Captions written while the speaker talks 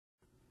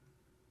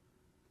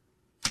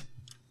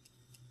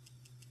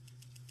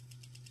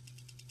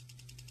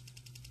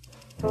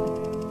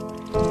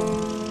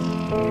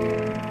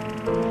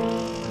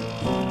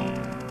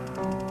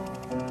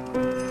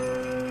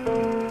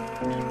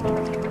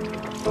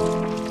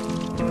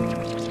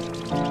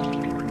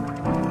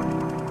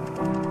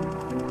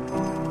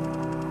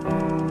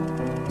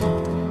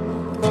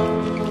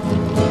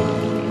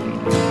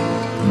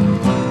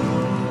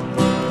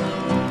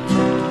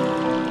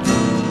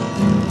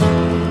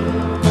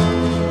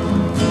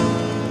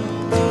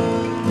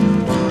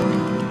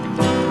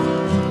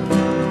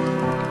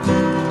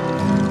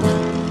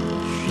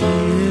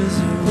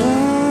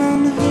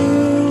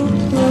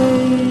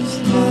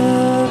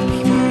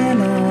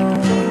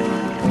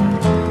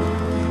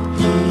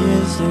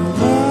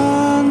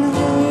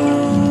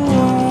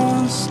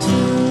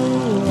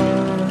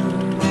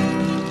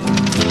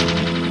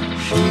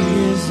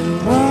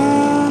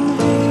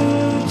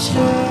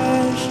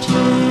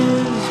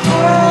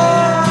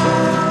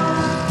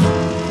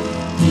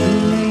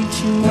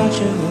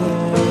such a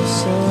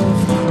voice,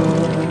 of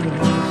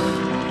course.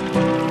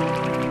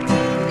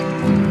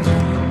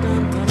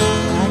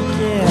 I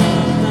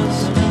guess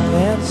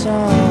that's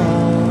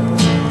all.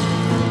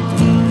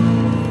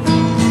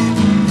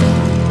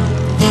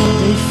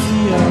 They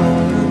feel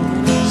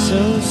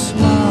so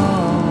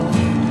small.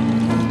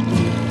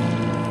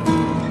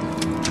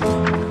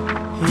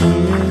 He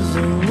is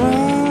the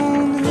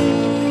one who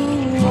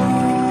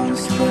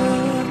wants the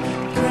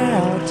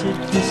crowd to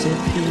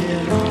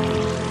disappear.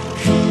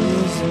 She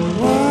is the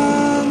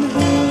one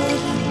who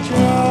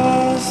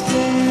draws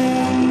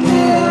them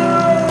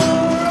near.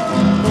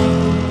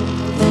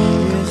 He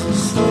is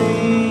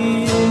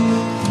asleep,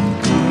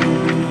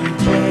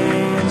 deep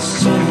and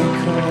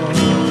cynical.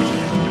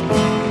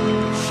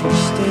 She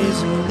stays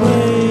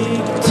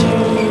awake to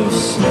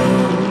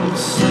sing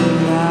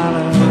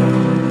Sonata.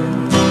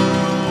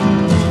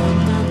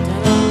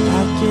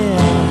 I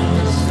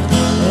guess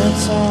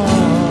that's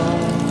all.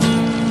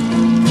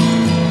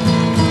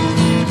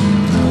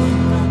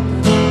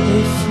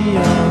 They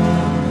feel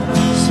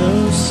so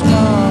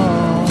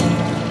small.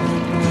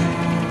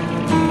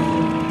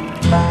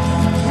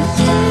 His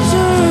days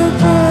are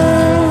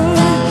gone.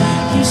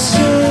 He's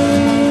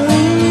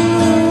sailing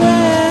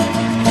away.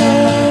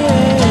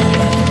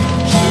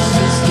 She's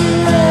just a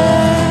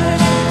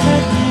wreck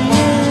at the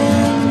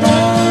end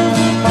of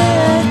the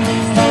bed.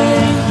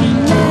 He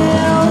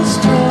nails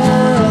her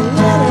a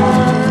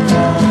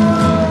letter.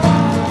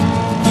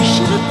 He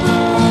should have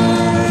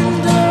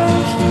burned her.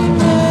 He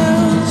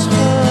nails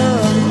her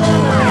a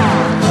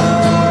letter.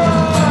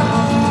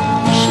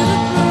 He should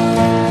have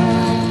burned.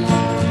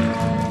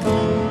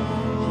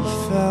 He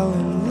fell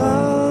in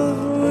love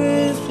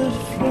with a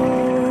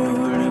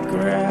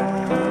photograph.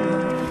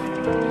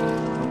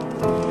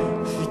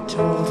 If you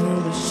told her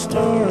the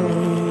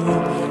story,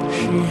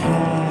 she'd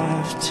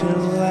have to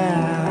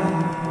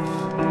laugh.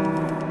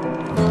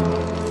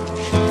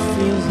 She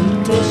feels the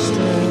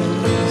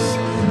distance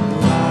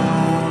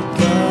like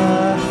a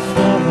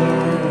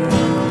feather.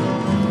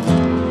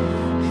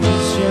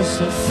 He's just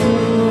a fool.